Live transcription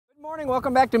Good morning,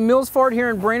 welcome back to Mills Ford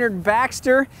here in Brainerd,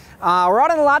 Baxter. We're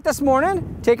out on the lot this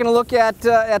morning taking a look at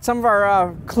some of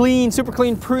our super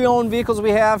clean pre-owned vehicles we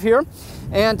have here.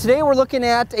 And today we're looking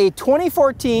at a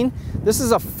 2014, this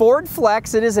is a Ford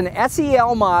Flex, it is an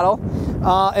SEL model,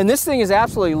 and this thing is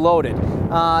absolutely loaded.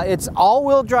 It's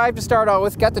all-wheel drive to start out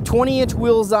with, got the 20-inch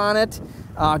wheels on it,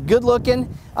 good looking.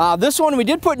 This one we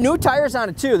did put new tires on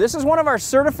it too. This is one of our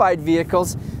certified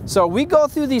vehicles, so we go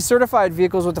through these certified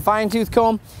vehicles with the fine-tooth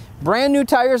comb. Brand new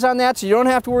tires on that, so you don't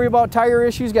have to worry about tire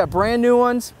issues. Got brand new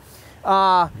ones.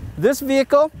 This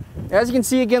vehicle, as you can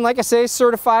see, again, like I say,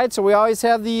 certified, so we always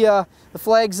have the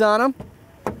flags on them.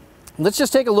 Let's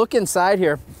just take a look inside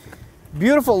here.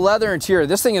 Beautiful leather interior.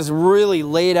 This thing is really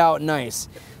laid out nice.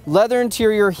 Leather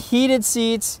interior, heated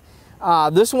seats.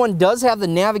 This one does have the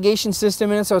navigation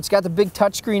system in it, so it's got the big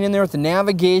touchscreen in there with the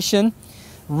navigation.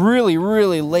 Really,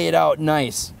 really laid out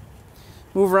nice.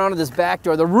 Move around to this back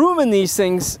door. The room in these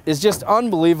things is just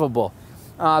unbelievable.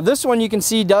 This one you can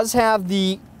see does have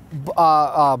the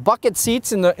bucket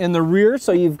seats in the rear,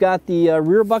 so you've got the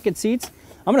rear bucket seats.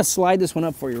 I'm going to slide this one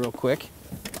up for you real quick.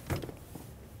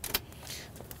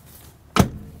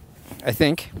 I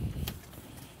think.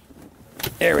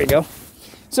 There we go.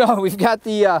 So we've got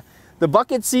the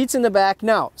bucket seats in the back.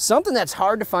 Now, something that's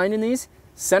hard to find in these,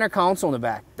 center console in the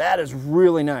back. That is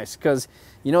really nice because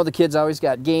you know the kids always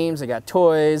got games, they got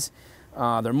toys,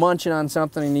 they're munching on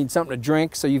something, they need something to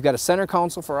drink, so you've got a center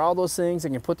console for all those things. They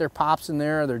can put their pops in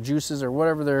there, or their juices, or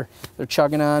whatever they're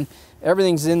chugging on.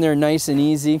 Everything's in there nice and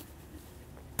easy.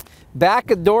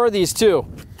 Back of the door of these two.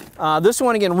 This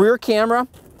one, again, rear camera,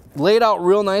 laid out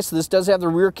real nice. So this does have the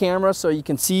rear camera, so you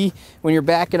can see when you're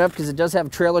backing up, because it does have a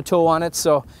trailer tow on it,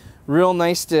 so real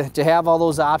nice to have all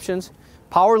those options.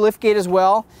 Power liftgate as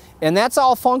well, and that's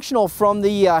all functional from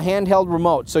the handheld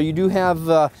remote. So you do have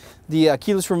the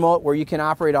keyless remote where you can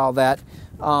operate all that.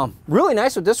 Really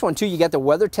nice with this one too, you got the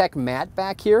WeatherTech mat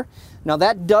back here. Now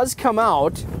that does come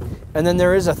out, and then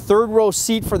there is a third row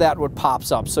seat for that what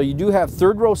pops up. So you do have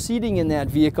third row seating in that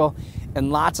vehicle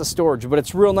and lots of storage, but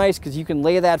it's real nice because you can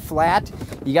lay that flat.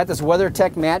 You got this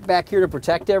WeatherTech mat back here to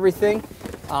protect everything.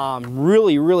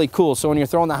 Really, really cool. So when you're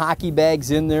throwing the hockey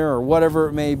bags in there or whatever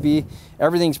it may be,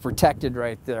 everything's protected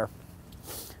right there.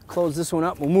 Close this one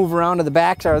up. We'll move around to the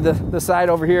back, or the side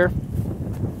over here.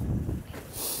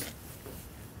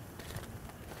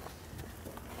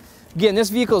 Again, this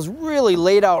vehicle is really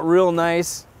laid out real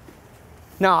nice.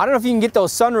 Now, I don't know if you can get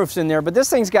those sunroofs in there, but this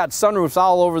thing's got sunroofs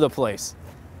all over the place.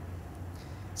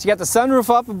 So you got the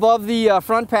sunroof up above the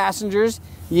front passengers.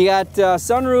 You got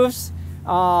sunroofs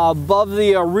above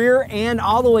the rear and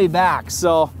all the way back.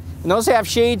 So, and those have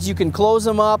shades, you can close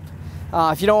them up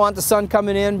if you don't want the sun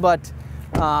coming in, but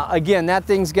again, that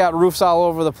thing's got roofs all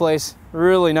over the place.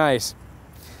 Really nice.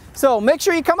 So make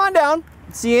sure you come on down,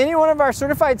 see any one of our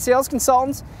certified sales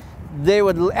consultants. They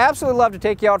would absolutely love to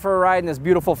take you out for a ride in this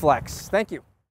beautiful Flex. Thank you.